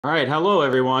All right, hello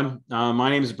everyone. My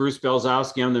name is Bruce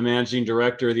Belzowski. I'm the managing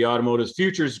director of the Automotive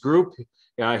Futures Group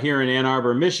here in Ann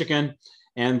Arbor, Michigan.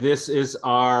 And this is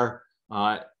our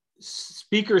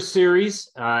speaker series,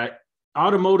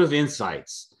 Automotive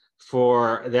Insights.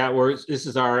 This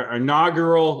is our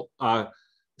inaugural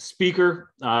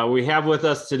speaker. We have with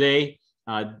us today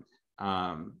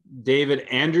David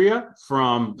Andrea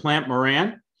from Plante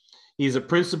Moran. He's a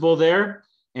principal there,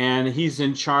 and he's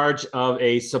in charge of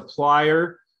a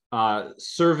supplier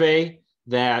survey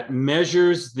that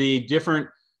measures the different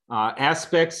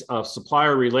aspects of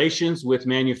supplier relations with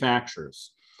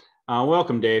manufacturers.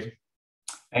 Welcome, Dave.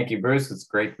 Thank you, Bruce. It's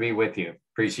great to be with you.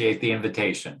 Appreciate the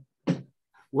invitation.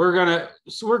 We're gonna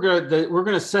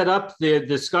set up the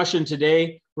discussion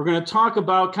today. We're gonna talk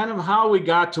about kind of how we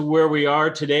got to where we are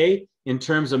today in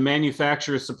terms of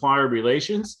manufacturer-supplier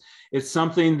relations. It's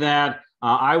something that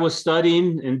I was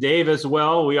studying, and Dave as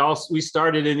well. We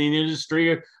started in the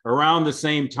industry around the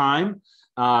same time.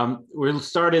 We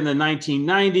started in the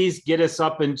 1990s, get us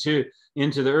up into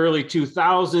the early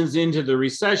 2000s, into the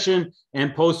recession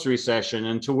and post-recession,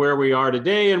 and to where we are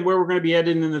today and where we're going to be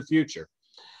heading in the future.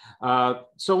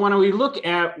 So when we look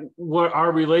at what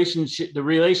our relationship, the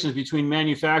relations between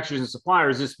manufacturers and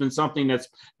suppliers, it's been something that's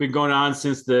been going on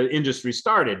since the industry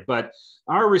started. But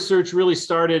our research really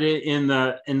started in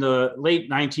the late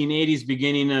 1980s,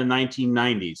 beginning in the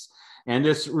 1990s. And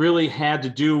this really had to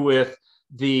do with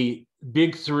the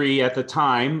big three at the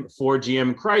time, Ford,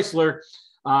 GM, Chrysler,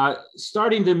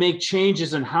 starting to make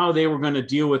changes in how they were going to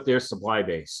deal with their supply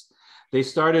base. They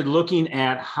started looking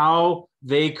at how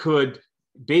they could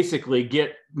basically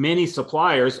get many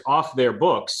suppliers off their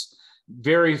books,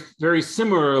 very, very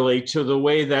similarly to the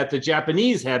way that the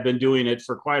Japanese had been doing it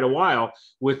for quite a while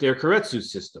with their Keiretsu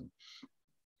system.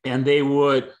 And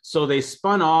so they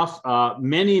spun off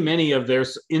many of their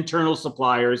internal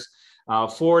suppliers,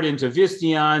 Ford into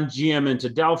Visteon, GM into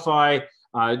Delphi,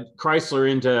 Chrysler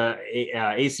into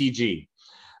ACG.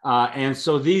 And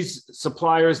so these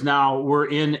suppliers now were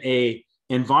in an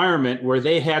environment where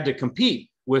they had to compete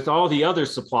with all the other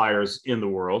suppliers in the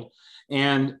world.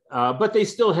 And but they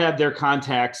still had their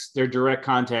contacts, their direct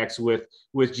contacts with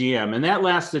GM, and that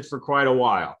lasted for quite a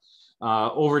while.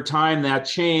 Over time, that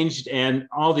changed, and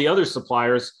all the other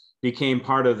suppliers became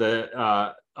part of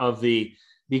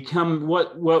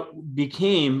what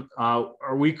became,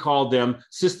 or we called them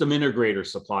system integrator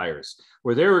suppliers,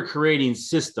 where they were creating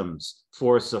systems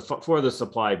for the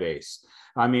supply base.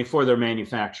 I mean, for their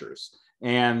manufacturers.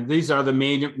 And these are the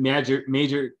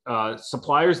major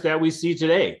suppliers that we see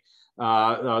today.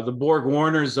 The Borg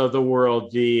Warners of the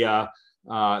world, the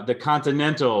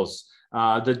Continentals,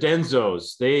 the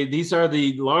Denzos. These are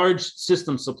the large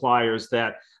system suppliers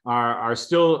that are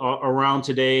still around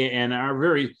today and are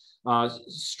very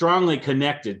strongly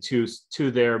connected to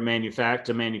their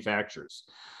manufacturers.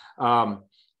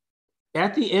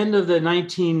 At the end of the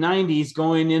 1990s,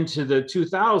 going into the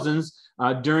 2000s,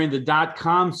 during the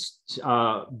dot-com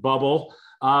bubble,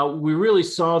 we really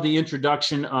saw the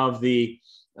introduction of the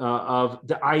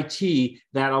IT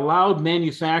that allowed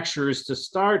manufacturers to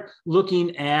start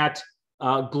looking at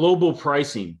global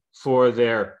pricing for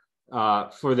their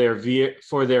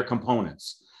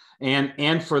components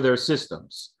and for their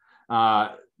systems.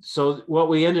 So what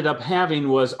we ended up having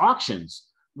was auctions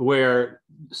where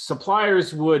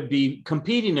suppliers would be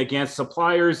competing against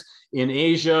suppliers in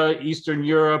Asia, Eastern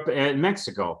Europe, and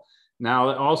Mexico.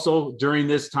 Now, also during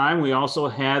this time, we also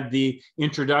had the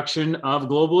introduction of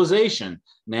globalization.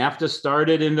 NAFTA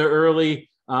started in the early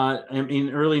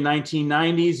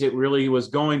 1990s. It really was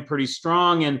going pretty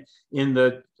strong, and in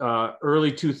the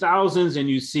early 2000s, and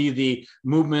you see the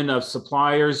movement of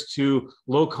suppliers to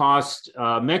low-cost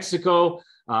Mexico,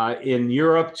 in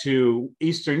Europe to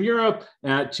Eastern Europe,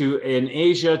 in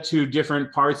Asia to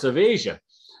different parts of Asia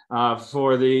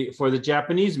for the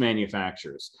Japanese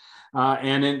manufacturers.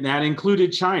 And that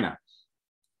included China.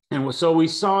 And so we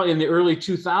saw in the early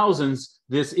 2000s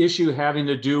this issue having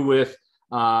to do with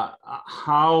how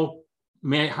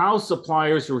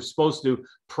suppliers were supposed to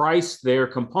price their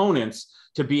components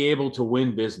to be able to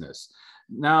win business.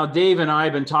 Now, Dave and I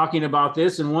have been talking about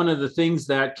this, and one of the things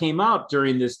that came out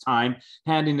during this time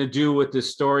having to do with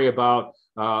this story about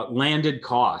landed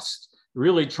cost,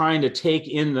 really trying to take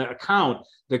in the account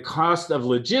the cost of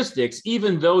logistics,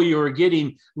 even though you were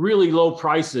getting really low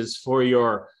prices for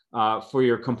your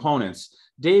components.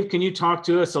 Dave, can you talk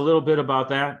to us a little bit about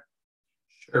that?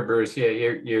 Sure, Bruce. Yeah,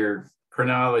 your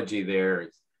chronology there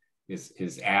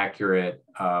is accurate.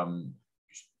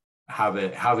 How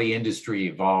the industry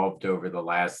evolved over the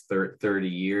last 30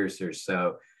 years or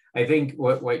so. I think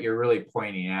what you're really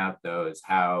pointing out, though, is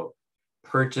how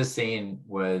purchasing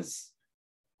was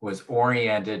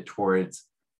oriented towards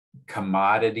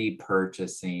commodity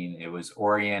purchasing. It was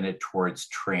oriented towards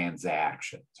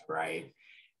transactions, right?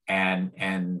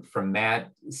 And from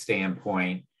that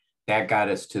standpoint, that got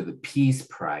us to the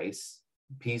price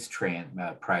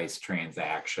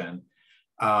transaction,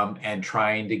 and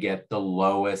trying to get the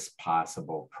lowest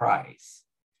possible price.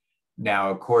 Now,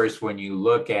 of course, when you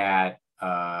look at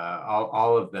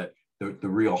all of the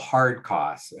real hard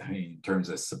costs, I mean, in terms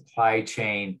of supply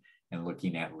chain and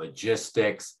looking at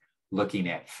logistics, looking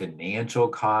at financial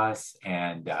costs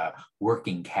and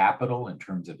working capital in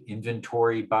terms of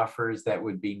inventory buffers that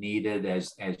would be needed,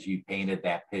 as you painted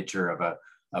that picture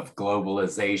of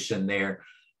globalization there,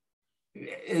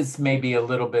 is maybe a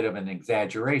little bit of an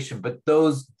exaggeration, but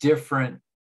those different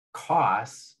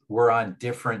costs were on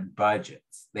different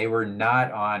budgets. They were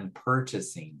not on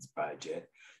purchasing's budget.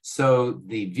 So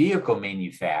the vehicle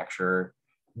manufacturer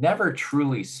never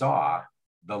truly saw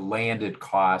the landed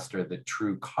cost or the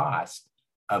true cost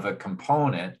of a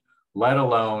component, let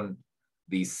alone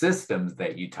the systems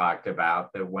that you talked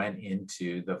about that went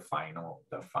into the final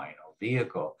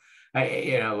vehicle.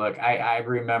 I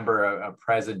remember a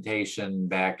presentation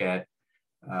back at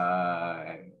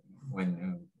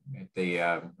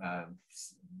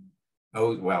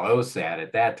OSAT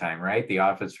at that time, right? The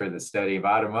Office for the Study of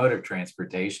Automotive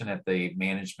Transportation, at the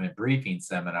management briefing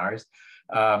seminars.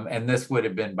 And this would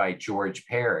have been by George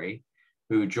Perry,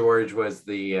 who George was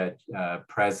the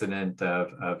president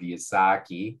of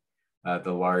Yazaki,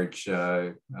 the large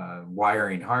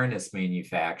wiring harness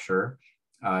manufacturer.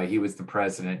 He was the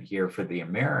president here for the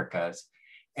Americas.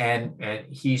 And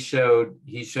he showed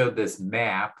this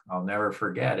map, I'll never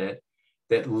forget it,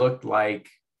 that looked like,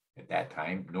 at that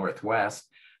time,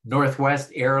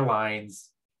 Northwest Airlines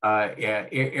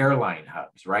airline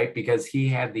hubs, right? Because he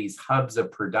had these hubs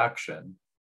of production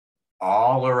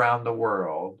all around the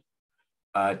world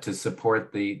to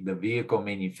support the vehicle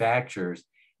manufacturers.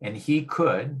 And he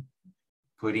could,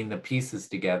 putting the pieces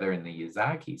together in the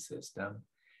Yazaki system,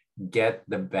 get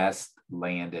the best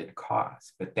landed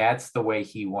cost. But that's the way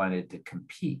he wanted to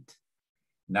compete,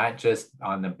 not just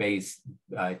on the base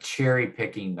cherry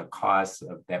picking the costs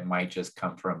that might just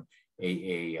come from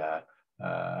a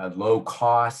low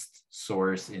cost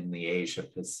source in the Asia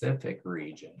Pacific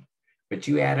region. But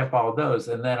you add up all those,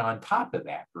 and then on top of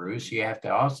that, Bruce, you have to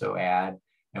also add,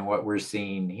 and what we're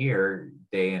seeing here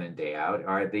day in and day out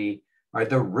are the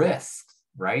risks,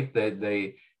 right?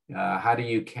 How do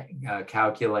you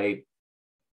calculate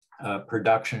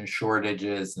production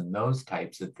shortages and those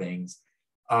types of things,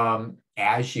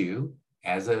 as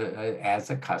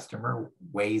a customer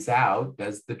weighs out,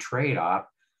 does the trade-off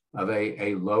of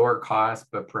a lower cost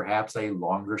but perhaps a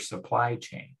longer supply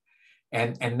chain.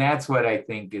 And that's what I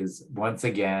think is, once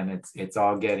again, it's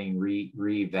all getting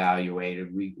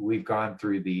reevaluated. We've gone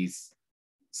through these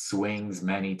swings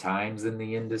many times in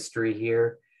the industry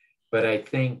here, but I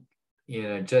think,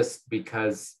 just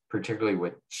because, particularly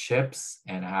with chips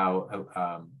and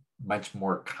how much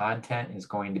more content is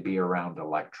going to be around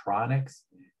electronics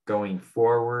going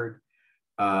forward,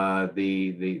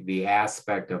 the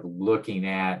aspect of looking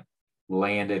at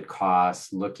landed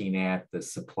costs, looking at the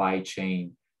supply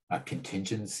chain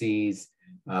contingencies,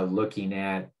 looking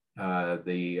at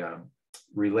the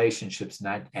relationships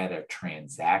not at a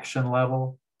transaction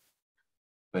level,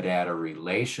 but at a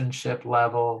relationship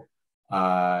level,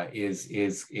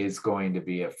 is going to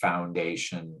be a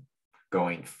foundation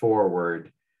going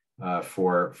forward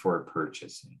for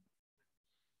purchasing.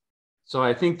 So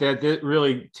I think that it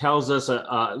really tells us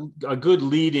a good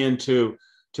lead into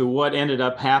what ended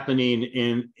up happening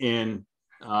in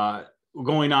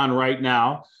going on right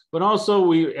now. But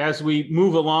also, as we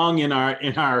move along in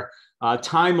our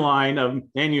timeline of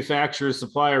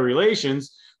manufacturer-supplier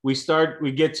relations, we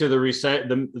get to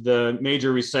the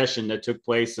major recession that took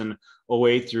place in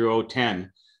 2008 through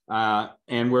 2010,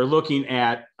 and we're looking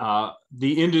at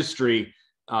the industry,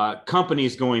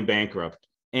 companies going bankrupt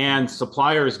and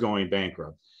suppliers going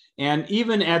bankrupt. And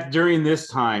even during this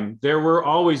time, there were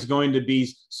always going to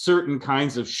be certain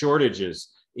kinds of shortages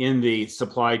in the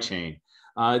supply chain.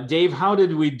 Dave, how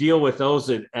did we deal with those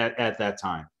at that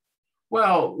time?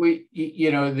 Well,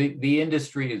 the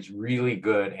industry is really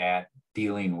good at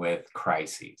dealing with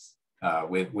crises,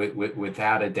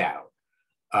 without a doubt.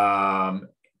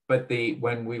 But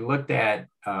when we looked at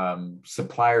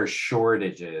supplier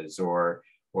shortages or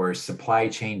supply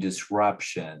chain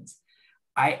disruptions,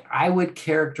 I would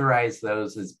characterize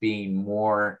those as being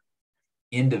more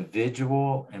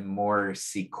individual and more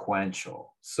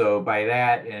sequential. So by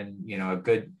that, and a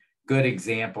good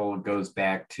example goes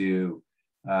back to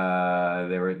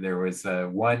There was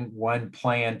one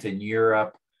plant in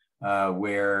Europe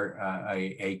where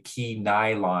a key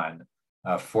nylon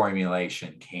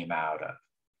formulation came out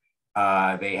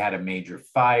of. They had a major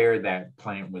fire. That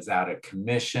plant was out of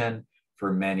commission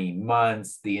for many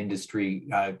months. The industry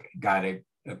got a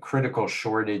critical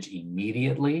shortage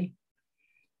immediately.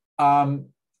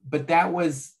 But that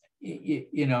was,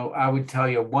 I would tell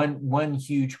you one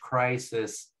huge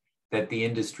crisis that the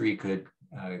industry could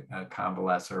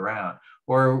convalesce around.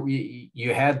 Or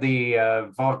you had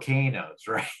the volcanoes,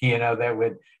 right? That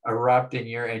would erupt and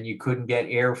you couldn't get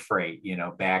air freight,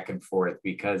 back and forth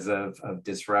because of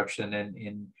disruption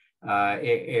in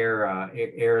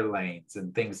air lanes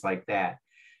and things like that.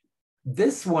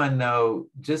 This one, though,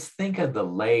 just think of the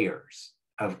layers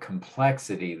of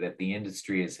complexity that the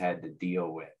industry has had to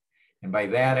deal with. And by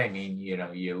that, I mean,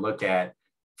 you look at,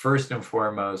 first and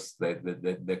foremost,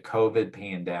 the COVID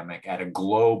pandemic at a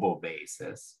global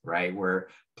basis, right? Where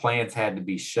plants had to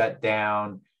be shut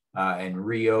down and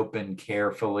reopened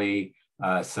carefully.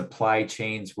 Supply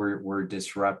chains were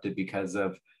disrupted because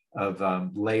of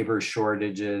labor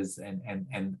shortages and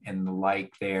the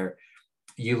like there.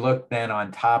 You look then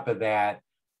on top of that,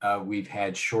 we've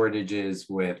had shortages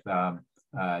with,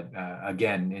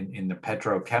 again, in the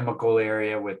petrochemical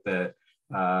area with the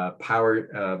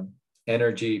power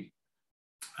energy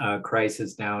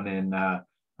crisis down in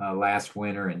last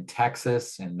winter in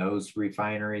Texas, and those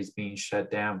refineries being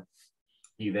shut down.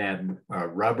 You've had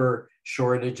rubber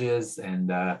shortages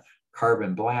and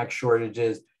carbon black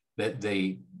shortages.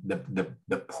 The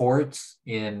ports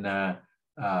in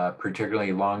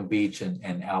particularly Long Beach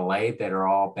and LA that are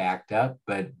all backed up,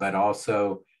 but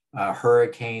also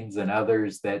hurricanes and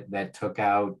others that took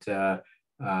out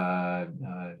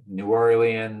New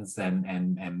Orleans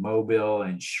and Mobile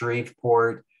and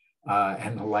Shreveport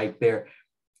and the like there.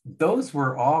 Those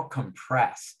were all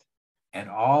compressed and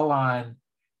all on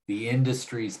the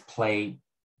industry's plate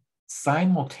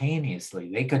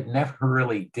simultaneously. They could never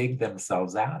really dig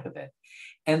themselves out of it.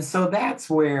 And so that's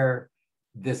where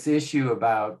this issue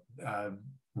about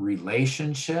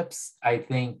relationships, I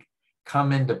think,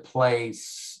 come into play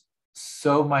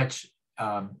so much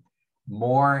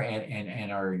more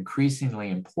and are increasingly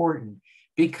important,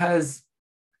 because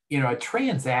a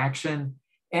transaction,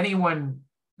 anyone,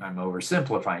 I'm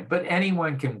oversimplifying, but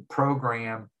anyone can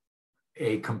program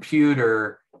a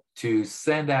computer to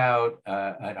send out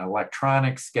an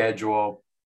electronic schedule,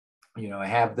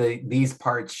 have these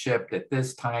parts shipped at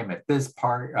this time at this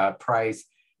price,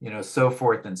 so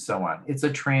forth and so on. It's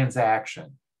a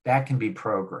transaction that can be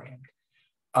programmed,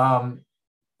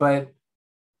 but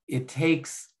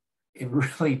it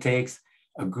really takes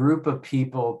a group of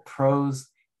people, pros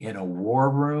in a war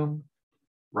room,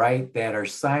 right, that are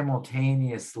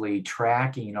simultaneously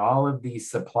tracking all of these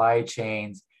supply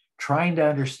chains, trying to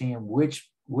understand which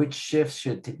shifts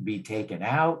should be taken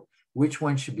out, which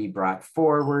ones should be brought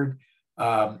forward.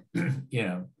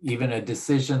 Even a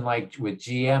decision like with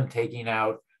GM taking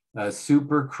out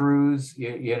Super Cruise,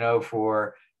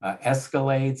 for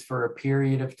Escalades for a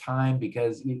period of time,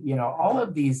 because all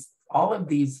of these,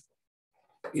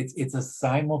 it's a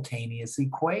simultaneous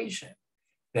equation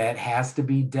that has to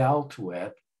be dealt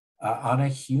with on a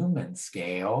human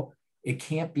scale. It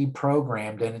can't be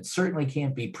programmed, and it certainly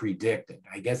can't be predicted.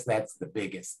 I guess that's the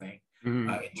biggest thing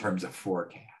in terms of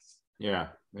forecasts. Yeah.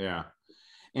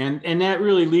 And that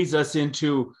really leads us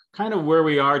into kind of where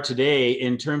we are today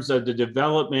in terms of the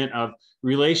development of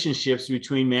relationships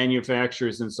between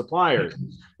manufacturers and suppliers.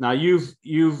 Now, you've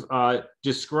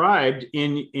described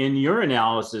in your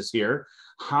analysis here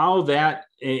how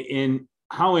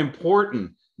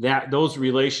important that those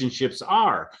relationships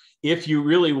are if you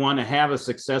really want to have a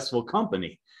successful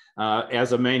company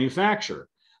as a manufacturer.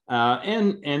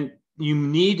 And you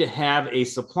need to have a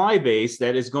supply base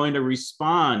that is going to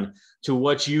respond to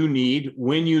what you need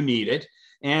when you need it,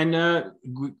 and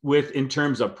in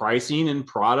terms of pricing and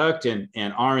product and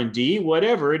R&D,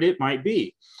 whatever it might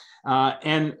be.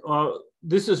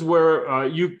 This is where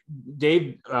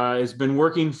Dave has been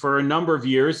working for a number of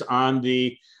years on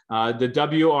the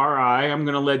WRI. I'm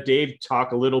going to let Dave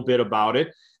talk a little bit about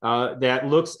it. That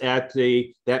looks at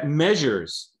that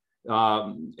measures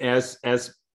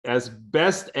as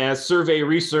best as survey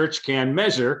research can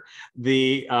measure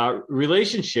the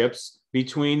relationships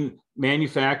between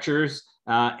manufacturers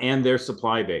and their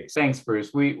supply base. Thanks,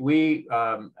 Bruce. We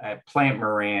at Plante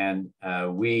Moran,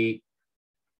 we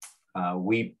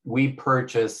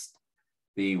purchased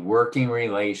the Working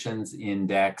Relations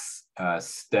Index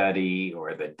study,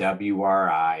 or the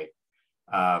WRI,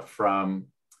 from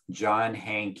John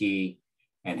Hankey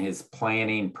and his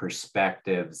Planning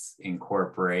Perspectives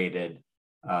Incorporated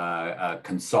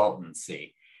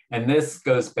consultancy. And this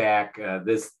goes back,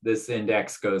 this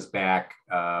index goes back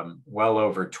well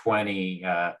over 20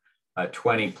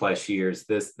 plus years.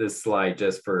 This slide,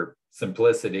 just for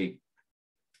simplicity,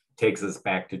 takes us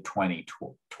back to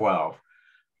 2012.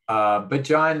 But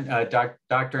John,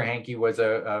 Dr. Hankey was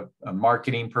a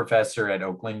marketing professor at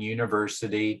Oakland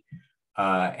University,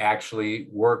 actually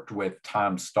worked with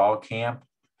Tom Stallkamp,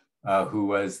 who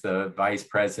was the vice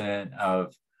president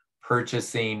of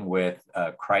purchasing with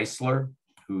Chrysler,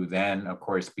 who then, of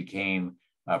course, became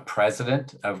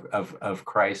president of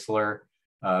Chrysler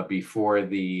before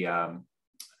the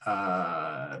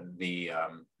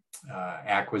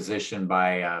acquisition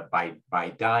by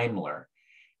Daimler.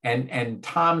 And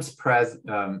Tom's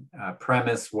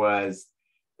premise was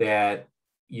that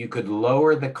you could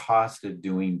lower the cost of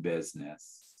doing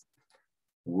business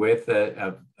with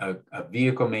a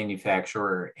vehicle manufacturer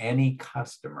or any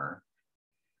customer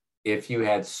if you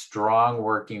had strong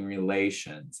working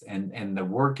relations. And the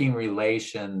working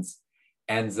relations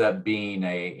ends up being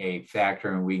a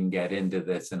factor, and we can get into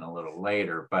this in a little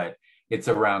later, but it's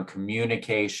around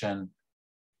communication.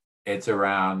 It's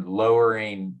around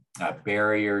lowering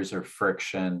barriers or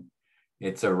friction.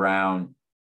 It's around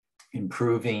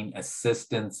improving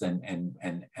assistance and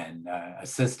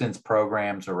assistance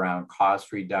programs around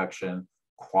cost reduction,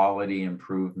 quality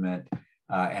improvement,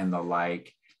 and the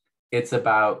like. It's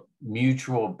about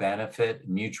mutual benefit,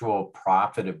 mutual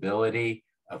profitability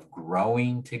of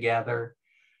growing together.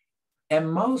 And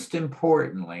most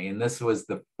importantly, and this was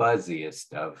the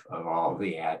fuzziest of all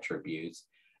the attributes,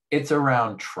 it's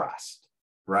around trust,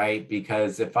 right?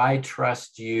 Because if I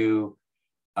trust you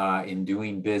in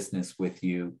doing business with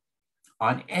you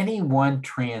on any one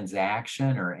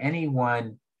transaction or any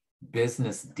one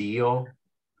business deal,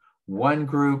 one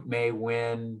group may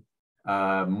win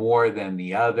more than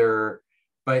the other.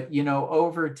 But, you know,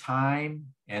 over time,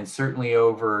 and certainly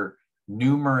over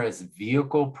numerous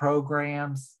vehicle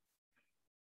programs,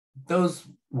 those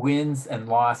wins and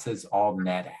losses all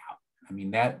net out. I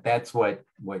mean, that's what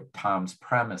Tom's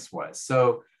premise was.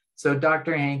 So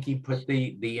Dr. Hankey put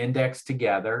the index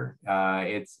together.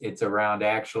 It's around,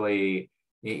 actually,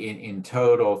 in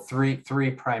total,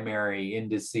 three primary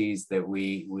indices that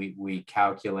we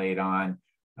calculate on,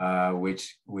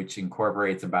 which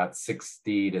incorporates about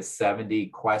 60 to 70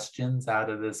 questions out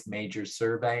of this major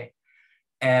survey.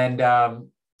 And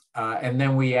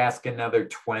then we ask another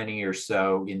 20 or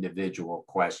so individual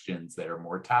questions that are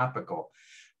more topical.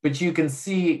 But you can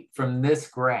see from this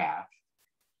graph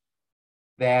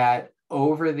that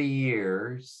over the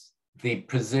years, the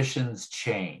positions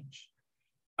change.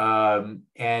 And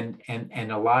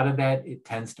a lot of that, it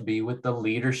tends to be with the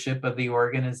leadership of the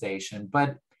organization,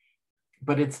 but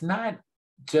it's not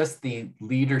just the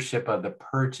leadership of the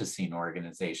purchasing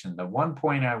organization. The one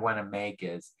point I want to make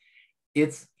is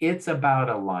it's about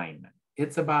alignment.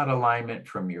 It's about alignment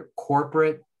from your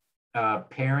corporate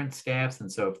parent staffs. And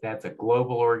so if that's a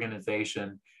global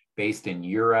organization based in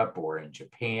Europe or in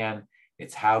Japan,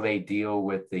 it's how they deal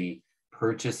with the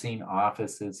purchasing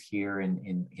offices here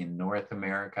in North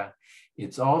America.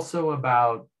 It's also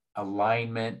about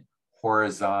alignment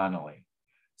horizontally.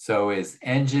 So is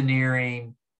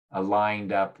engineering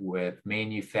aligned up with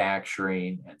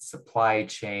manufacturing and supply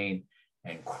chain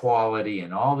and quality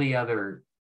and all the other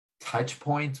touch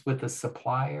points with the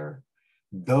supplier?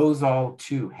 Those all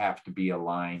too have to be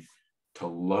aligned to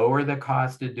lower the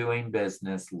cost of doing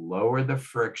business, lower the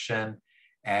friction,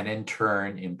 and in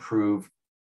turn improve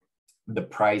the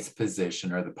price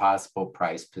position or the possible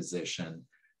price position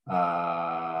of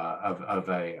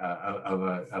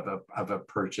a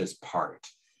purchase part.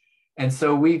 And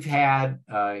so we've had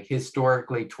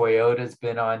historically, Toyota's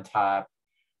been on top.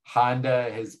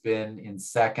 Honda has been in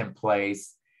second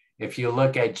place. If you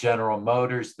look at General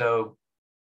Motors, though,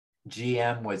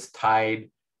 GM was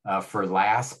tied for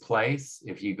last place.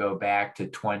 If you go back to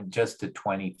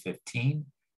 2015,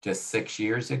 just 6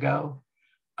 years ago,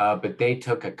 but they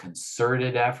took a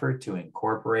concerted effort to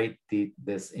incorporate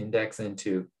this index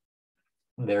into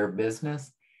their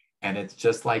business. And it's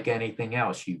just like anything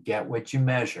else. You get what you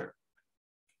measure.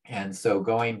 And so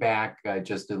going back,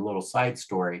 just a little side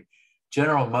story,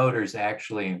 General Motors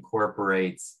actually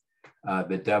incorporates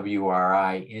the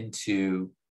WRI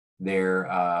into their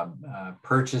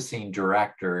purchasing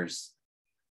directors'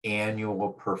 annual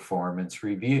performance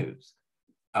reviews.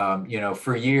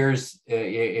 For years,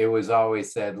 it was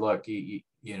always said, look, the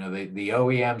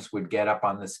OEMs would get up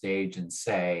on the stage and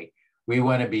say, we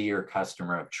want to be your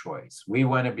customer of choice. We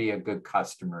want to be a good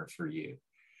customer for you.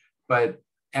 But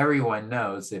everyone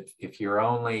knows if you're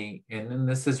only, and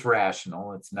this is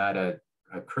rational, it's not a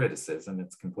a criticism.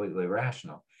 It's completely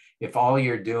rational. If all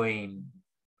you're doing,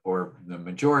 or the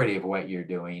majority of what you're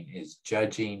doing, is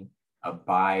judging a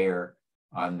buyer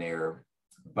on their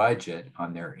budget,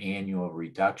 on their annual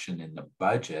reduction in the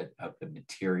budget of the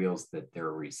materials that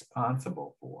they're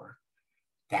responsible for,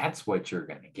 that's what you're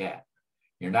going to get.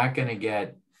 You're not going to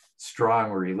get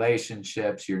strong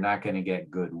relationships. You're not going to get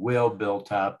goodwill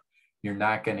built up. You're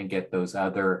not going to get those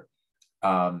other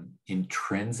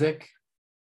intrinsic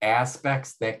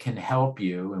aspects that can help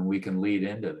you, and we can lead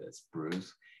into this,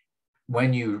 Bruce,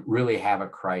 when you really have a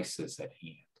crisis at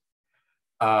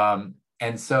hand.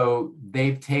 And so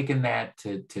they've taken that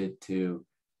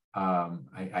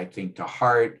I think to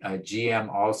heart. GM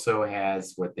also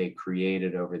has what they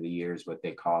created over the years, what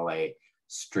they call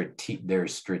their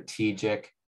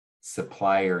strategic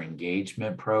supplier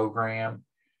engagement program,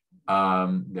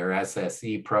 their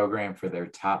SSE program for their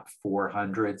top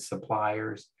 400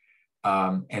 suppliers.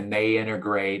 And they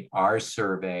integrate our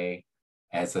survey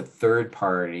as a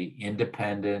third-party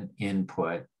independent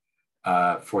input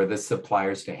for the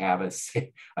suppliers to have a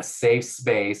safe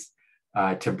space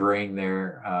to bring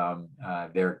their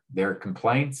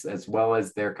complaints as well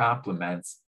as their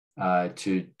compliments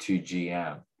to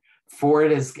GM.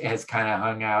 Ford has kind of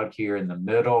hung out here in the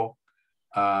middle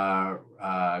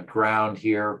ground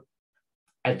here.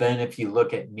 And then if you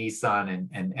look at Nissan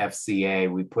and FCA,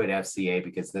 we put FCA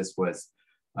because this was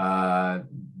the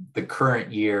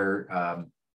current year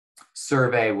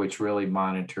survey, which really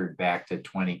monitored back to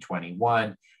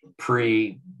 2021,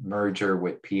 pre-merger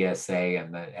with PSA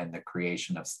and the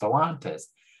creation of Stellantis.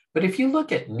 But if you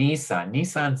look at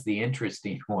Nissan's the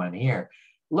interesting one here.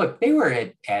 Look, they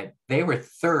were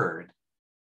third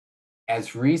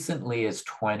as recently as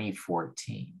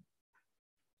 2014.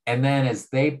 And then as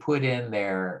they put in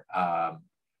their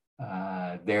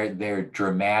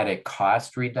dramatic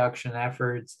cost reduction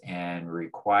efforts and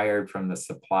required from the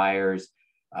suppliers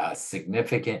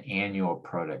significant annual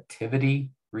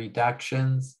productivity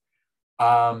reductions,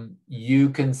 you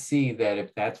can see that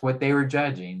if that's what they were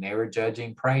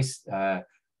judging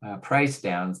price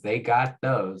downs, they got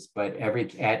those, but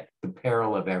at the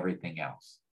peril of everything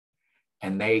else.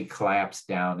 And they collapsed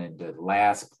down into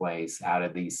last place out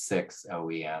of these 6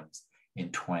 OEMs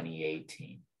in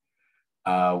 2018.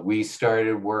 We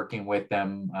started working with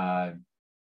them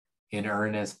in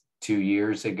earnest 2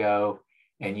 years ago,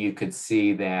 and you could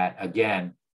see that,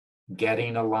 again,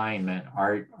 getting alignment.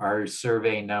 Our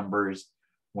survey numbers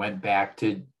went back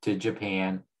to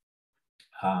Japan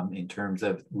in terms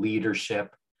of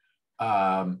leadership.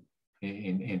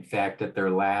 In fact, at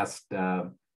their last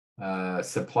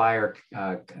supplier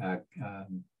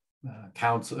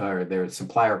council, or their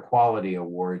supplier quality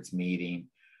awards meeting,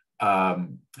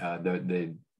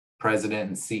 the president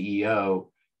and CEO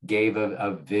gave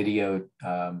a video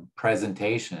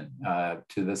presentation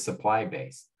to the supply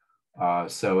base.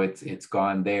 So it's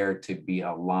gone there to be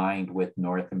aligned with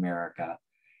North America.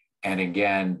 And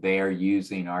again, they are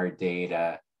using our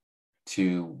data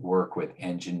to work with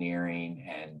engineering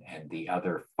and the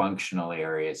other functional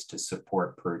areas to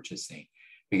support purchasing.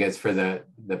 Because for the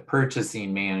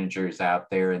purchasing managers out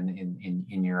there in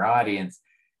your audience,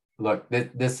 look,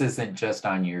 this isn't just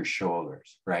on your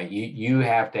shoulders, right? You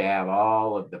have to have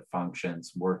all of the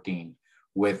functions working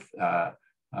with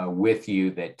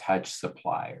you that touch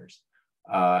suppliers.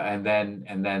 And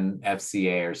then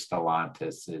FCA or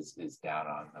Stellantis is down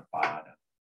on the bottom.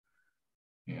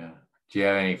 Yeah. Do you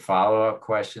have any follow-up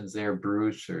questions there,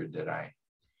 Bruce, or did I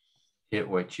hit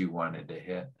what you wanted to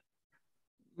hit?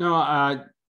 No,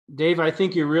 Dave, I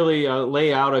think you really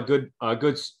lay out a good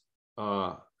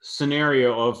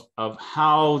scenario of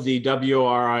how the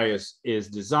WRI is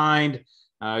designed.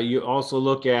 You also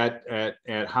look at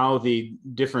how the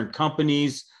different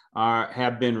companies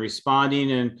have been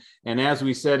responding, and as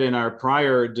we said in our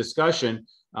prior discussion,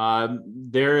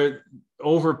 there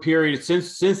over period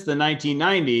since the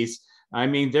 1990s. I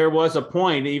mean, there was a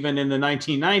point even in the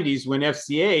 1990s when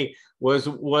FCA was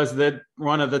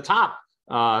one of the top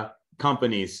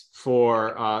companies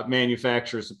for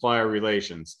manufacturer-supplier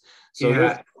relations. So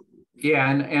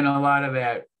and a lot of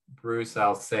that, Bruce,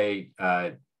 I'll say,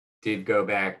 did go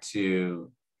back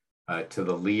to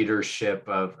the leadership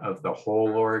of the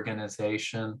whole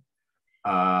organization,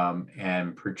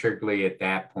 and particularly at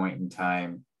that point in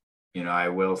time. I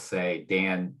will say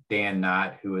Dan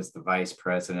Knott, who was the vice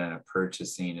president of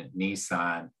purchasing at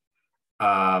Nissan,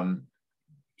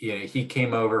 he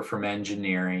came over from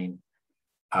engineering.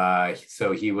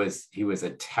 So he was a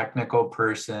technical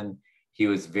person. He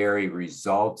was very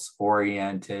results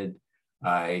oriented.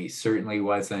 He certainly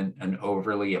wasn't an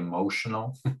overly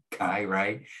emotional guy,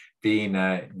 right? being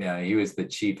he was the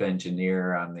chief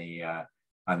engineer on the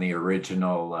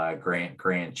original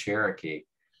Grand Cherokee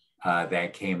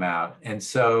that came out, and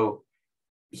so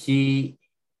he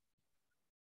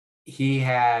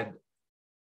had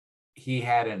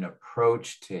an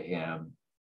approach to him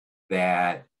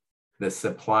that the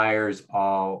suppliers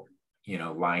all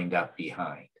lined up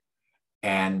behind,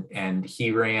 and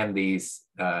he ran these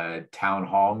town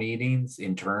hall meetings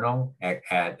internal at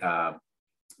it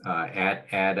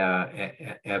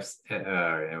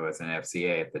wasn't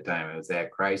FCA at the time, it was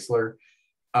at Chrysler,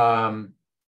 and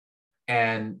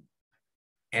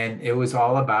it was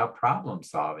all about problem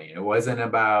solving. It wasn't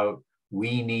about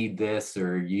we need this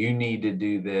or you need to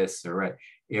do this, or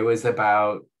it was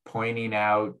about pointing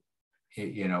out,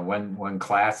 one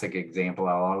classic example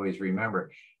I'll always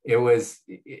remember. It was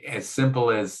as simple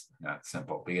as, not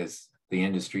simple because the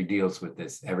industry deals with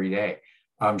this every day,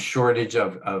 shortage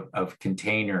of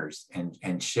containers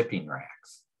and shipping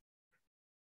racks.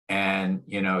 And,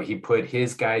 he put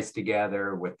his guys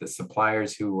together with the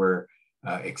suppliers who were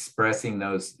expressing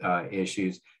those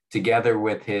issues, together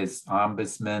with his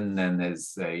ombudsman and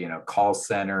his, call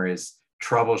center, his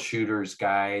troubleshooters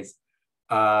guys,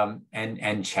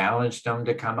 and challenged them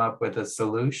to come up with a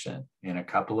solution in a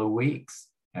couple of weeks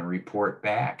and report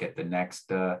back at the next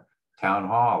town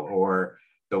hall. Or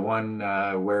the one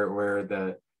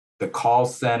where the call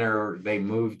center, they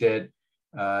moved it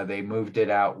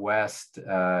out west.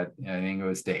 I think it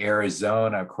was to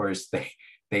Arizona. Of course,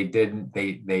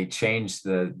 they changed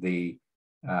the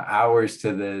hours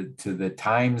to the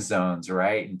time zones,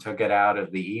 right, and took it out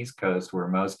of the East Coast where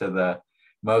most of the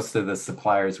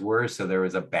suppliers were. So there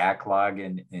was a backlog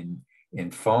in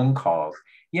phone calls.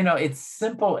 It's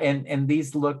simple, and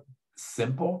these look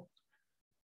simple,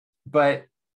 but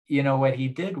what he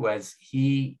did was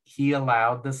he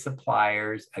allowed the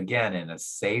suppliers, again, in a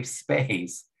safe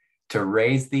space, to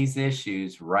raise these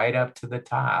issues right up to the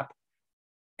top.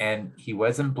 And he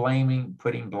wasn't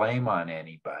putting blame on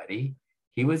anybody.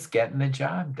 He was getting the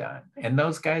job done. And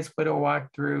those guys would have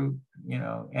walked through,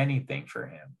 anything for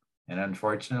him. And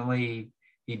unfortunately,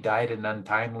 he died an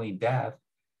untimely death.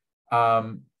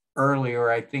 Earlier,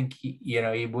 I think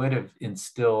he would have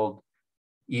instilled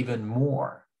even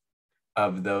more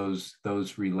of those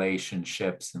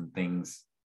relationships and things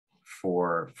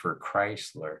for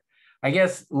Chrysler. I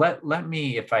guess let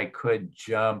me, if I could,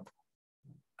 jump.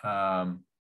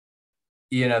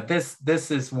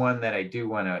 This is one that I do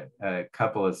want a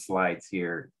couple of slides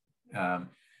here,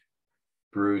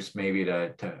 Bruce, maybe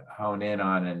to hone in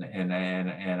on,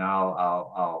 and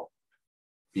I'll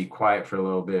be quiet for a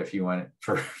little bit if you want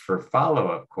for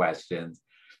follow-up questions.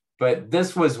 But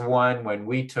this was one when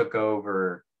we took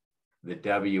over the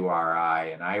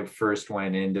WRI, and I first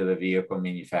went into the vehicle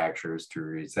manufacturers to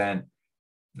present.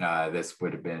 This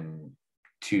would have been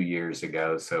 2 years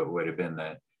ago, so it would have been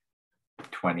the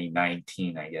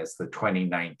 2019, I guess, the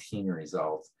 2019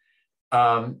 results.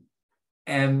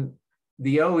 And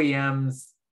the OEMs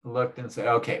looked and said,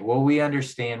 okay, well, we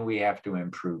understand we have to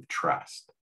improve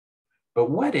trust. But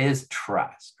what is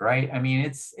trust, right? I mean,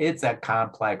 it's a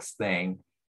complex thing.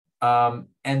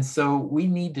 And so we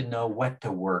need to know what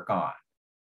to work on.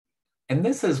 And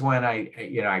this is when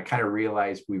I kind of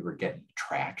realized we were getting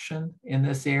traction in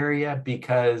this area,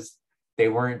 because they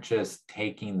weren't just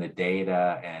taking the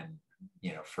data and,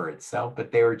 for itself,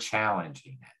 but they were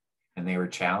challenging it. And they were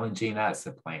challenging us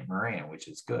at Plante Moran, which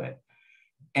is good.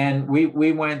 And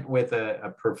we went with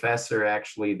a professor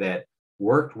actually that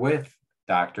worked with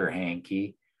Dr.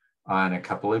 Hankey on a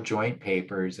couple of joint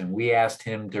papers, and we asked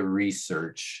him to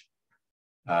research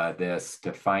this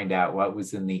to find out what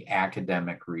was in the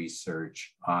academic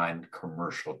research on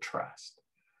commercial trust.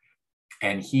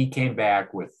 And he came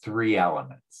back with 3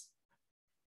 elements.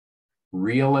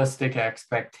 Realistic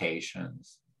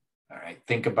expectations. All right,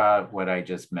 think about what I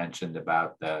just mentioned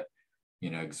about the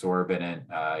exorbitant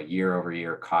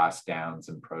year-over-year cost downs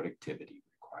and productivity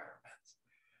requirements,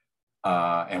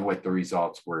 and what the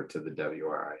results were to the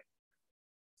WRI.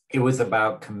 It was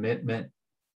about commitment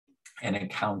and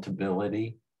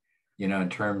accountability, in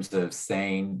terms of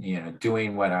saying,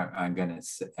 doing what I'm going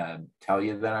to tell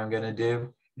you that I'm going to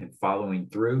do and following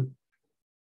through.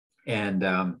 And,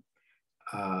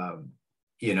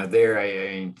 there,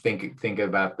 I think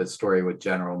about the story with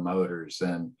General Motors,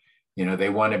 and, they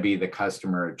want to be the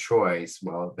customer of choice.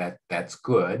 Well, that's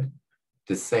good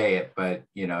to say it, but,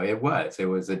 it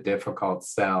was a difficult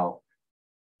sell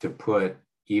to put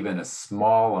even a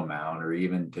small amount, or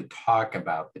even to talk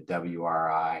about the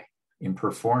WRI in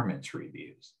performance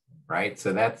reviews, right?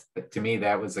 So to me,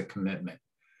 that was a commitment.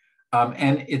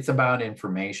 And it's about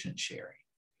information sharing.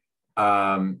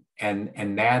 And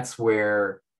that's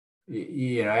where,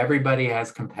 you know, everybody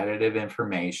has competitive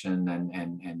information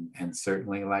and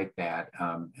certainly like that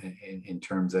in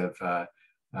terms of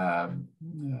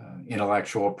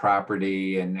intellectual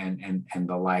property and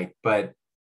the like. But,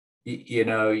 you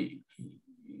know,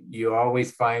 you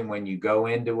always find when you go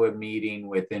into a meeting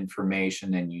with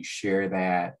information and you share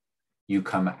that, you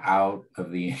come out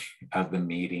of the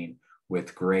meeting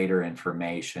with greater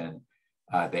information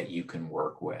that you can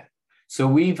work with. So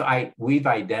we've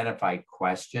identified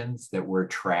questions that we're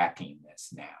tracking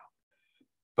this now.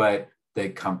 But the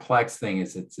complex thing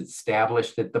is it's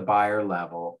established at the buyer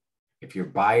level. If your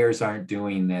buyers aren't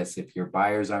doing this, if your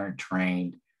buyers aren't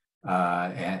trained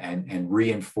and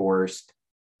reinforced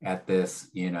at this,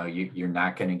 you know, you're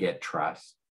not going to get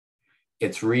trust.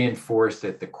 It's reinforced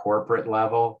at the corporate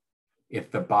level.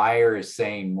 If the buyer is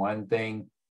saying one thing,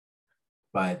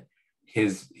 but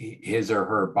his or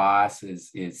her boss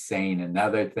is saying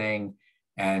another thing,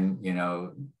 and you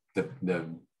know the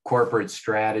corporate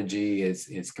strategy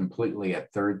is completely a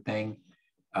third thing,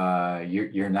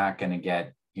 you're not going to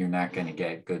get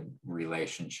good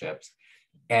relationships.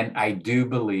 And I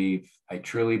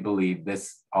truly believe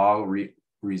this all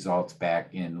results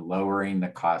back in lowering the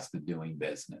cost of doing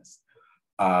business.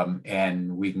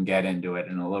 And we can get into it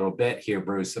in a little bit here,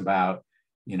 Bruce, about,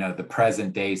 you know, the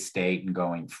present day state and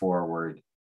going forward.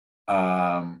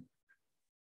 I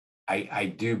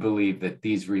do believe that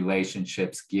these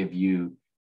relationships give you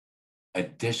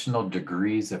additional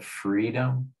degrees of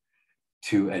freedom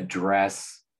to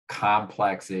address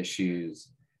complex issues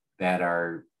that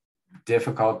are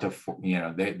difficult to, you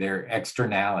know, they're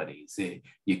externalities.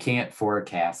 You can't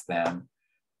forecast them.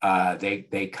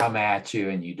 They come at you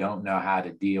and you don't know how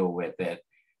to deal with it.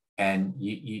 And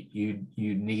you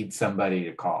need somebody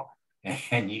to call,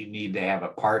 and you need to have a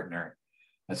partner,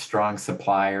 a strong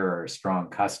supplier or a strong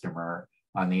customer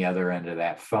on the other end of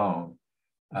that phone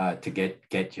to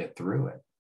get you through it.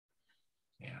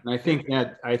 Yeah. And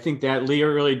I think that Lee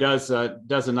really does a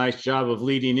nice job of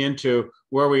leading into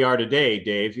where we are today,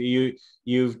 Dave.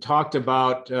 You've talked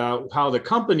about how the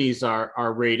companies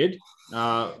are rated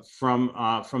from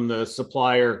the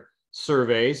supplier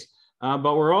surveys.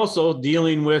 But we're also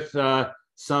dealing with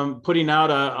putting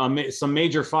out some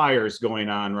major fires going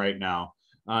on right now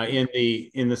in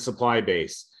the supply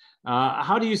base.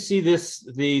 How do you see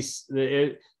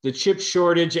the chip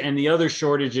shortage and the other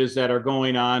shortages that are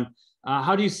going on?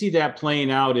 How do you see that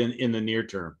playing out in the near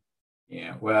term?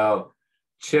 Yeah, well,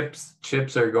 chips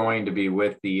are going to be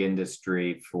with the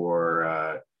industry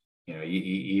for you know,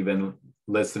 even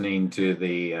listening to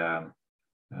the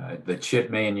chip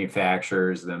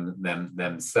manufacturers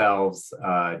themselves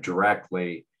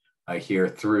directly here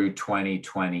through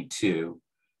 2022.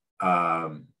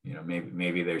 You know,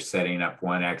 maybe they're setting up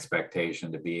one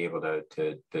expectation to be able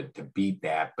to beat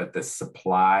that, but the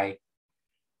supply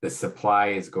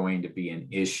is going to be an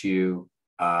issue,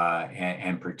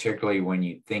 and particularly when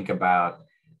you think about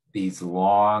these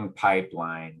long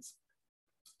pipelines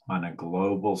on a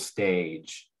global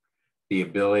stage, the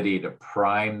ability to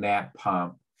prime that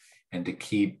pump and to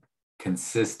keep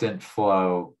consistent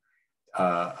flow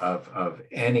of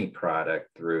any product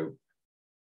through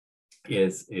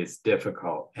is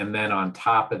difficult. And then on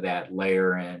top of that,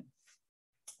 layer in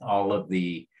all of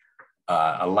the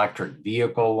electric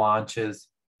vehicle launches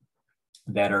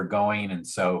that are going. And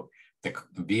so the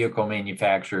vehicle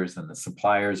manufacturers and the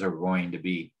suppliers are going to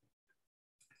be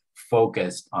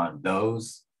focused on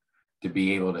those to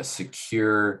be able to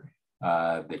secure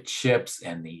the chips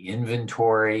and the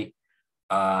inventory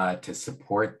to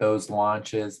support those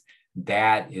launches.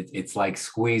 That it's like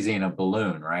squeezing a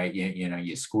balloon, right? You know,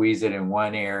 you squeeze it in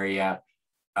one area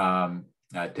to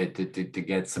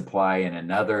get supply in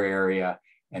another area,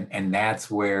 and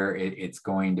that's where it's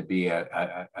going to be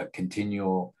a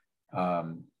continual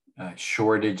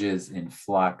shortages in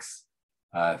flux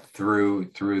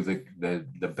through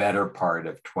the better part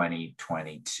of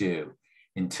 2022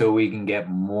 until we can get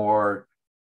more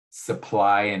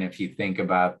supply. And if you think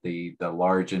about the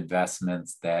large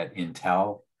investments that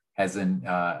Intel has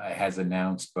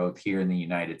announced both here in the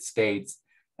United States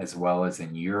as well as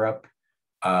in Europe,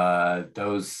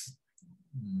 those,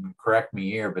 correct me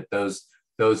here, but those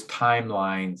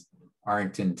timelines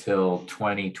aren't until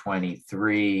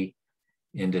 2023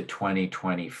 into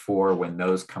 2024 when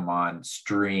those come on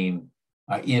stream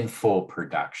in full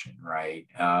production, right?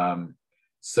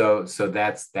 So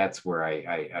that's where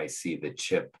I see the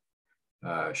chip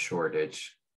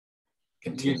shortage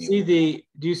continuing.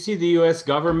 Do you see the U.S.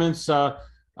 government's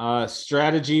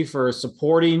strategy for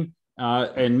supporting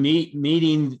and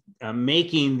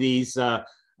making these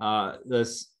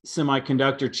the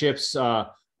semiconductor chips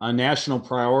a national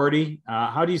priority.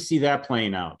 How do you see that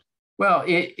playing out? Well,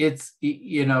 it's,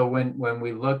 you know, when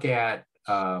we look at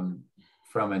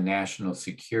from a national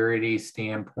security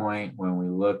standpoint, when we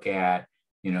look at,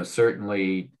 you know,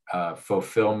 certainly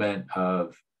fulfillment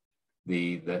of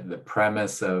the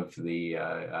premise of the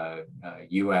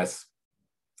U.S.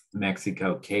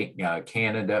 Mexico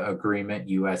Canada agreement,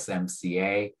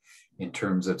 USMCA, in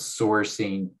terms of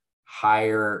sourcing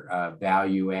higher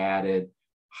value added,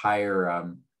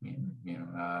 higher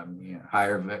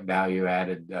higher value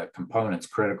added components,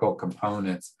 critical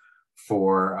components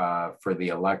for the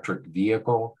electric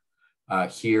vehicle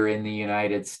here in the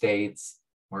United States,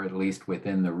 or at least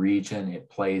within the region. It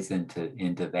plays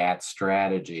into that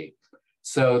strategy.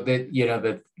 So that, you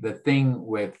know, the thing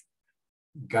with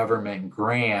government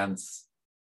grants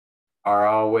are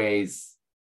always,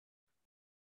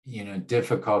 you know,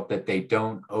 difficult, that they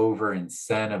don't over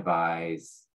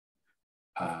incentivize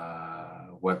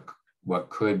what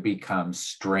could become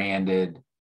stranded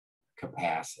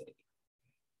capacity.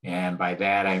 And by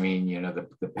that, I mean, you know,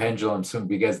 the pendulum swing,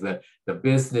 because the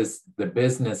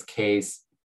business case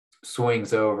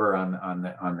swings over on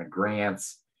the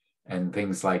grants and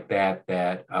things like that,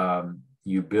 that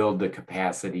you build the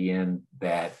capacity in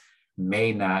that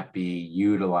may not be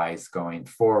utilized going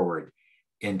forward.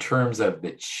 In terms of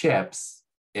the chips,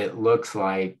 it looks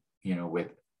like, you know,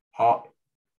 with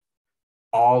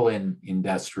all in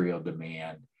industrial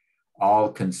demand, all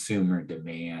consumer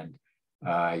demand,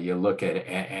 you look at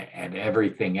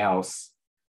everything else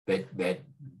that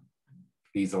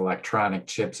these electronic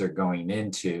chips are going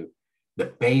into, the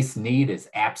base need is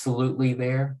absolutely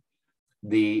there.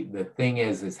 The thing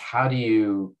is how do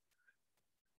you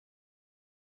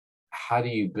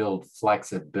build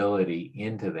flexibility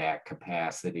into that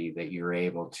capacity that you're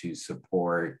able to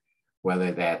support,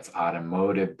 whether that's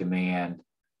automotive demand,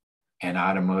 and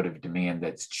automotive demand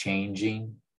that's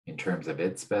changing in terms of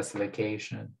its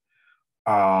specification,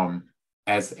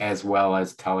 as well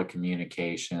as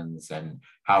telecommunications and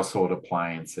household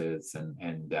appliances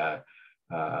and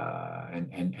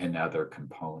other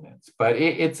components. But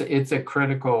it's a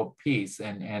critical piece,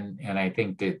 and I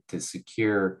think that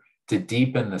to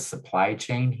deepen the supply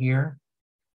chain here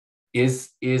is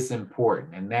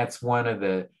important, and that's one of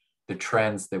the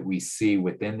trends that we see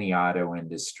within the auto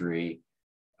industry.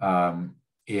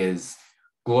 Is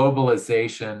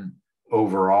globalization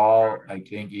overall. I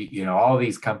think, you know, all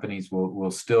these companies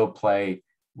will still play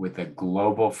with a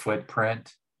global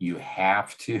footprint. You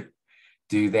have to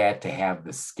do that to have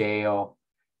the scale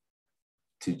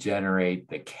to generate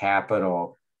the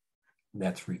capital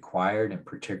that's required, and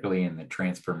particularly in the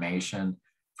transformation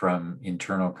from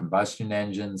internal combustion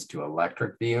engines to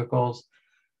electric vehicles.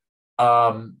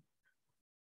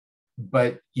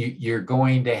 But you're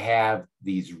going to have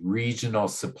these regional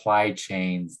supply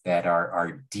chains that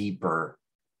are deeper,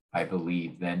 I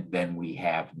believe, than we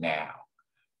have now.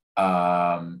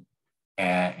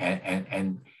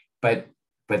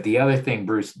 But the other thing,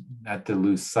 Bruce, not to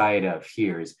lose sight of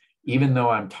here, is even though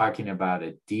I'm talking about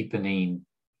a deepening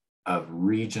of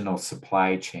regional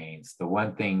supply chains, the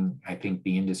one thing I think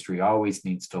the industry always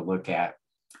needs to look at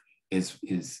is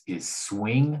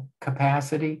swing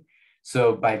capacity.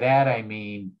 So by that, I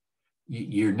mean,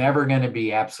 you're never going to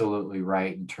be absolutely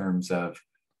right in terms of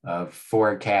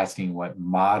forecasting what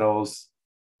models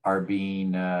are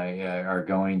going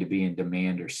to be in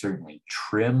demand, or certainly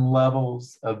trim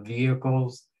levels of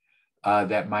vehicles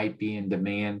that might be in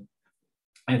demand.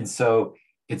 And so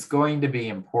it's going to be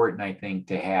important, I think,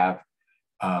 to have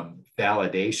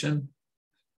validation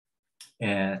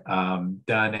and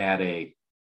done at a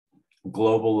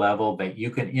global level, that you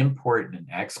can import and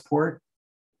export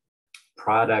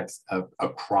products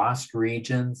across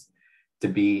regions to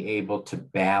be able to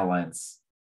balance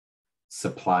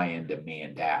supply and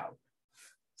demand out.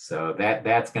 So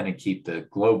that's going to keep the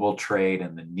global trade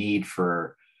and the need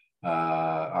for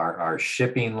our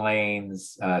shipping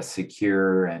lanes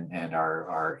secure and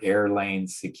our air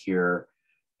lanes secure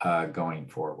going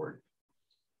forward.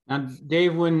 And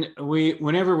Dave,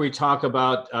 whenever we talk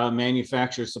about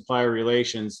manufacturer-supplier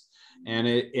relations, and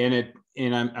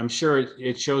I'm sure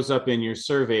it shows up in your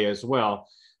survey as well,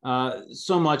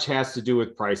 so much has to do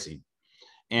with pricing.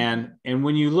 And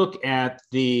when you look at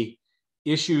the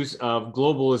issues of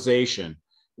globalization,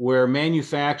 where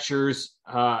manufacturers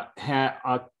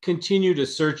continue to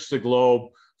search the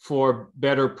globe for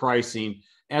better pricing,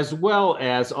 as well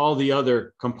as all the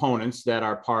other components that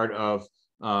are part of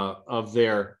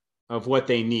what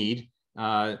they need.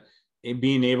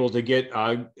 being able to get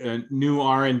a new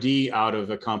R&D out of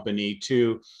a company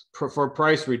for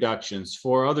price reductions,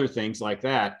 for other things like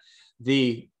that.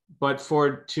 But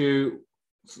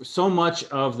so much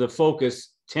of the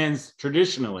focus tends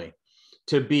traditionally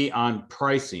to be on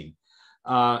pricing.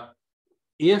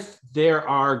 If there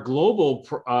are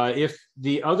if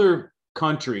the other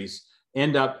countries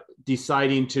end up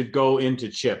deciding to go into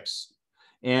chips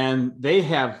and they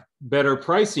have better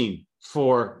pricing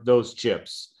for those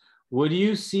chips, would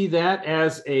you see that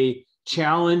as a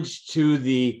challenge to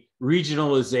the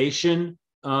regionalization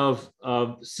of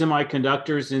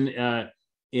semiconductors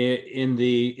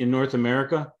in North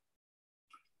America?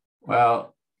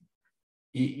 Well,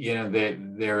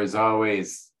 there is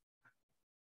always,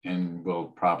 and will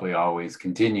probably always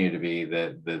continue to be,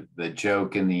 the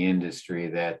joke in the industry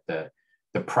that the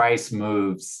price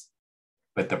moves,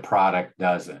 but the product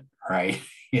doesn't, right?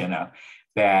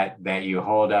 That you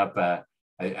hold up a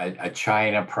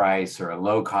China price or a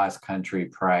low-cost country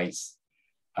price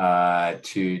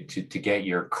to get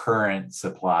your current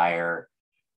supplier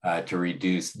to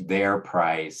reduce their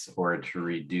price or to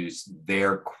reduce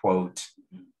their quote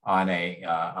on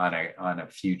a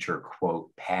future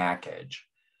quote package.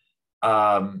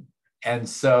 And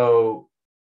so,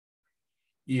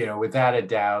 without a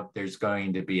doubt, there's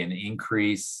going to be an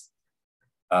increase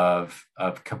of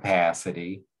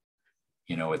capacity.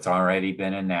 It's already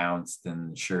been announced,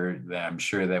 and I'm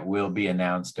sure that will be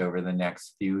announced over the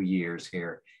next few years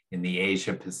here in the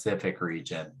Asia Pacific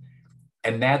region.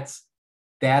 And that's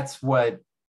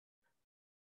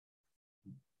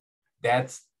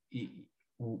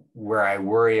where I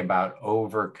worry about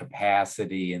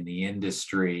overcapacity in the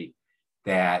industry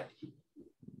that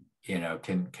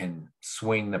can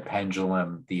swing the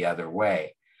pendulum the other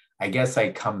way. I guess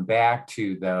I come back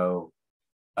to, though,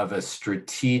 of a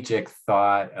strategic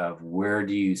thought of where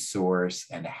do you source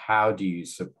and how do you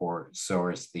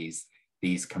source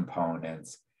these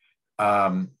components.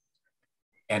 And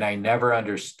I never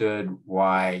understood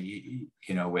why,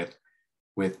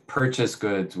 with purchase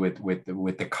goods, with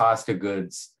the cost of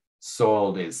goods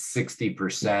sold is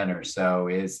 60% or so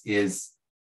is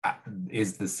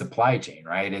the supply chain,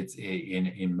 right? It's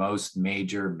in most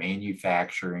major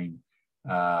manufacturing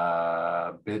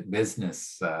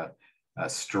business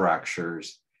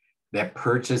structures, that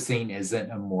purchasing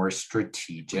isn't a more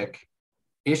strategic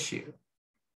issue,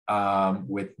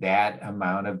 with that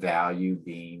amount of value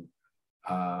being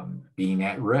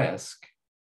at risk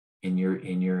in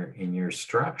your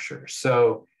structure.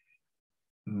 So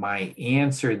my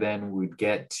answer then would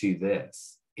get to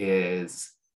this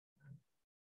is,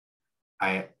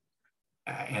 I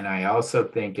also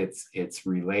think it's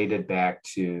related back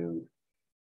to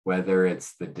whether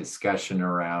it's the discussion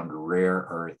around rare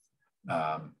earth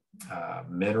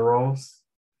minerals,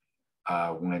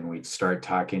 when we start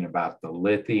talking about the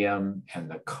lithium and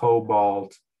the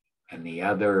cobalt and the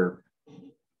other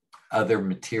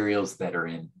materials that are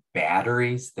in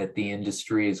batteries that the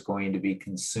industry is going to be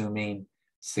consuming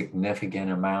significant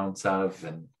amounts of,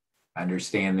 and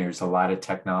understand there's a lot of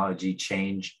technology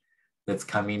change that's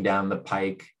coming down the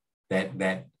pike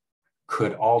that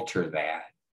could alter that.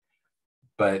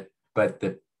 But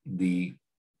the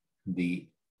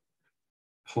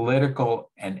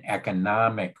political and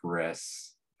economic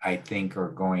risks, I think,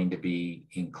 are going to be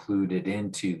included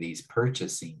into these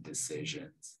purchasing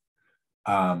decisions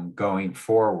going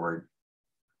forward,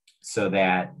 so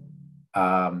that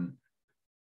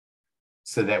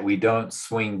we don't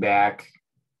swing back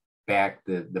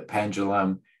the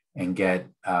pendulum and get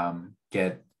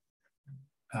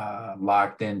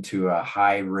locked into a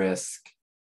high risk,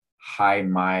 high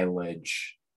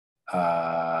mileage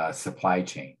supply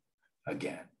chain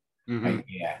again. Mm-hmm.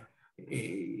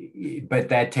 But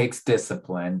that takes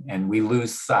discipline, and we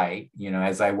lose sight.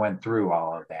 As I went through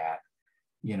all of that,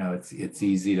 it's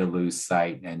easy to lose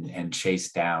sight and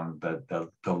chase down the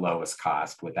lowest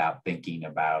cost without thinking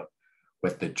about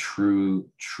what the true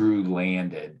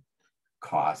landed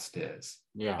cost is.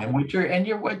 Yeah. And what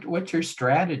your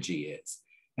strategy is.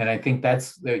 And I think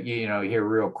that's here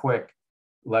real quick.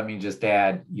 Let me just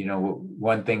add,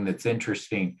 one thing that's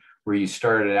interesting, where you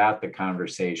started out the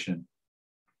conversation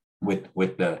with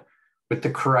the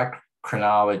correct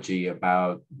chronology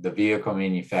about the vehicle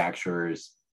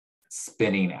manufacturers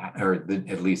spinning, or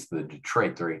at least the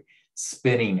Detroit Three,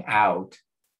 spinning out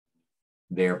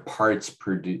their parts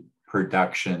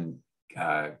production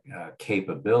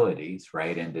capabilities,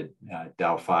 right, into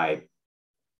Delphi,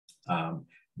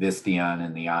 Visteon,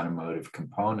 and the Automotive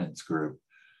Components Group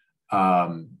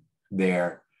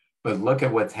there. But look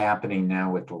at what's happening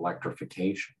now with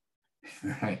electrification,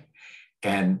 right?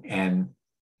 And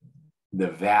the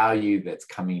value that's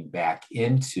coming back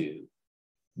into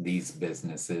these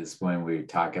businesses when we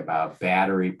talk about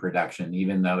battery production,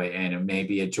 even though it may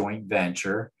be a joint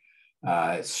venture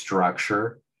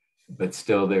structure, but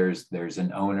still there's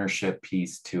an ownership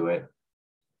piece to it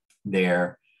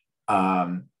there.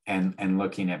 And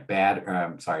looking at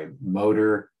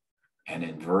motor and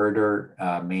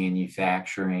inverter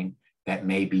manufacturing that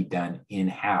may be done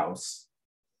in-house,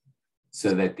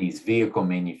 so that these vehicle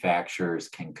manufacturers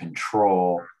can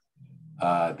control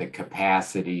the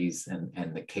capacities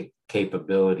and the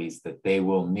capabilities that they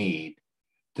will need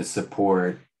to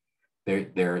support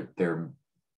their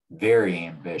very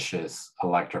ambitious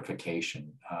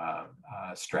electrification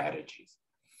strategies.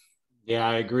 Yeah,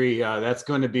 I agree. That's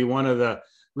going to be one of the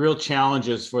real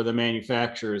challenges for the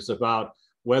manufacturers about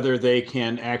whether they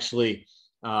can actually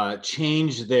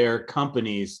change their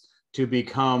companies to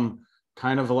become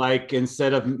kind of like,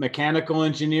 instead of mechanical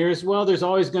engineers, well, there's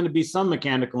always going to be some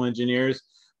mechanical engineers,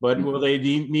 but will they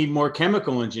need more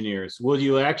chemical engineers? Will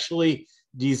you actually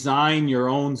design your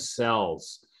own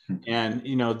cells? And,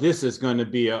 you know, this is going to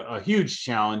be a huge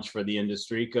challenge for the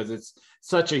industry because it's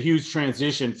such a huge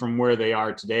transition from where they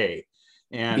are today.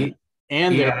 And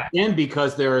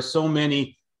because there are so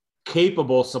many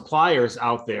capable suppliers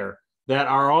out there that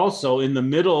are also in the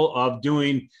middle of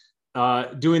doing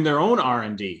their own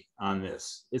R&D on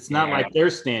this. It's not like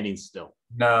they're standing still.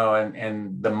 No,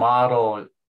 and the model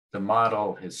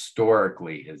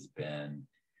historically has been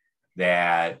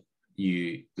that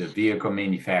the vehicle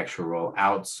manufacturer will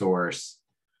outsource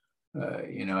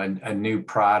a new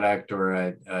product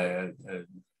or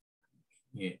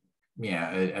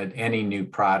any new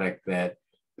product that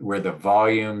where the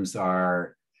volumes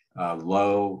are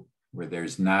low, where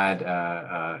there's not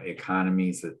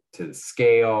economies to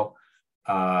scale,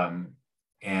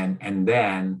 and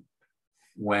then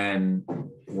when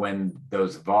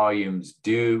those volumes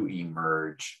do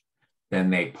emerge, then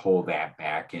they pull that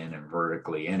back in and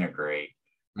vertically integrate.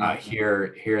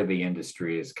 Here the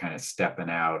industry is kind of stepping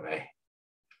out,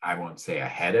 I won't say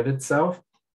ahead of itself,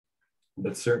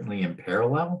 but certainly in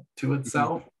parallel to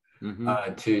itself,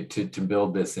 to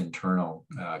build this internal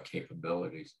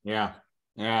capabilities. Yeah.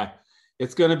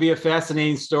 It's going to be a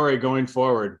fascinating story going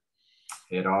forward.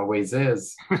 It always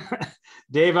is.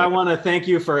 Dave, I want to thank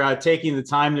you for taking the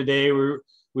time today. We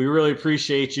really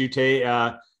appreciate you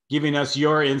giving us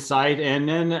your insight, and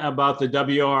then about the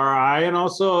WRI, and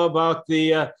also about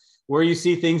the where you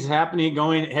see things heading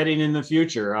in the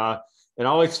future. It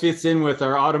always fits in with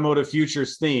our automotive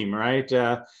futures theme, right?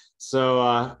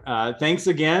 So thanks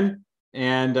again,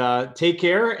 and take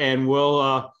care, and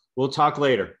we'll talk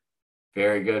later.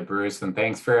 Very good, Bruce, and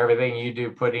thanks for everything you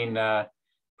do putting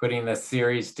this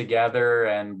series together,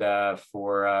 and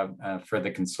for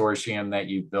the consortium that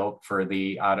you built for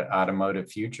the automotive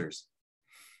futures.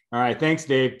 All right. Thanks,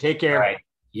 Dave. Take care. All right.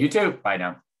 You too. Bye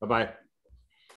now. Bye-bye.